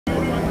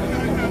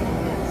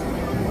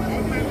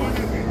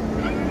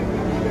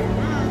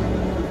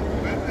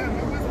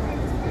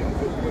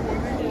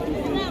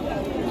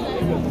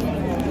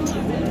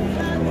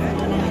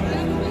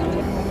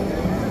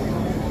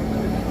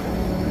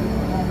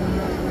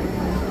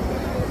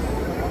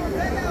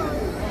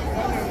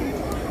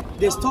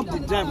they stop the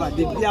driver,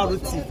 the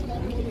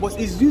BRT, but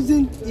he's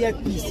using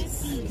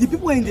earpiece. The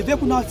people in the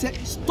vehicle now said,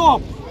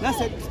 stop. And I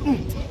said,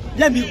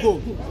 let me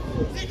go.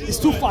 It's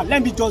too far,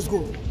 let me just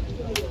go.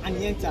 And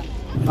he entered.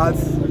 At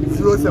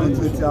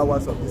 07:20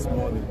 hours of this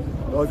morning,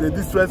 there was a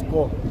distress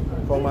call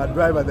from our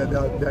driver that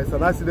there is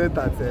an accident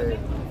at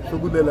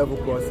Shogunde level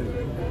crossing.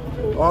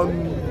 On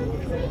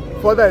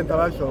further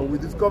interaction, we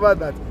discovered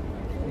that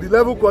the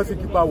level crossing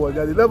keeper was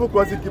there. The level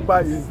crossing keeper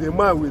is the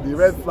man with the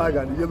red flag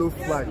and the yellow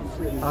flag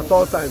at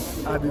all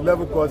times at the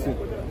level crossing.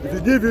 If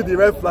he give you the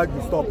red flag,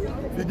 you stop.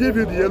 If he give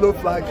you the yellow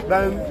flag,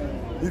 then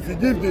if you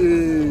give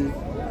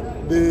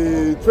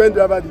the train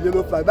driver the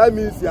yellow flag, that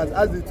means he has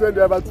asked the train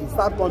driver to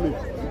start coming.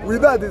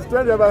 With that, the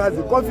train driver has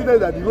the confidence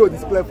that the road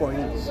is clear for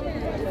him.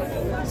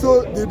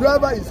 So the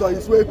driver is on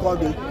his way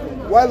coming,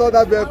 while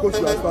other vehicles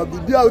should have stopped. The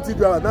BRT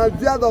driver now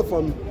veered off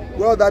from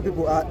where other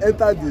people are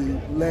entered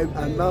the lane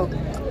and now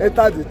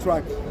entered the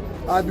track.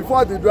 And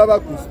before the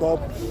driver could stop,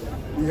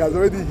 he has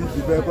already hit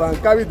the vehicle and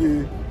carried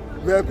the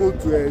vehicle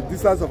to a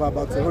distance of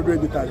about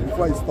 100 meters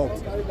before he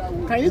stopped.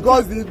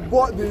 Because the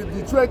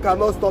train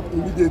cannot stop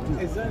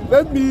immediately.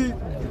 Let me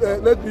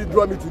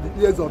draw me to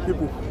the ears of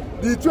people.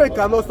 The train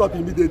cannot stop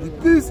immediately.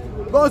 Please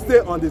don't stay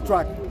on the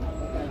track.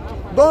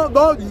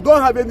 You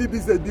don't have any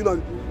business being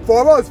on.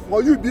 For us,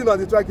 for you being on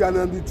the track, you are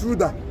an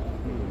intruder.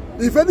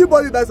 If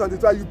anybody dies on the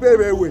track, you pay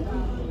railway.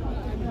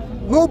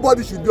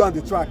 Nobody should be on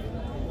the track.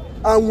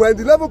 And when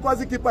the level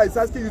crossing keeper is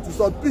asking you to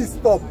stop, please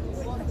stop.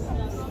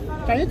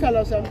 Can you tell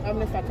us how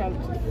many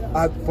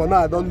fatalities? For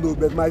now, I don't know,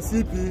 but my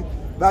CP,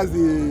 that's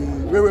the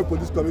Railway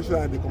Police Commissioner,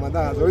 and the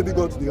Commandant has already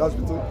gone to the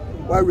hospital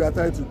while we are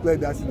trying to clear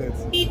the accident.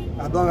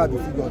 I don't have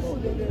the figures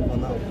for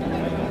now.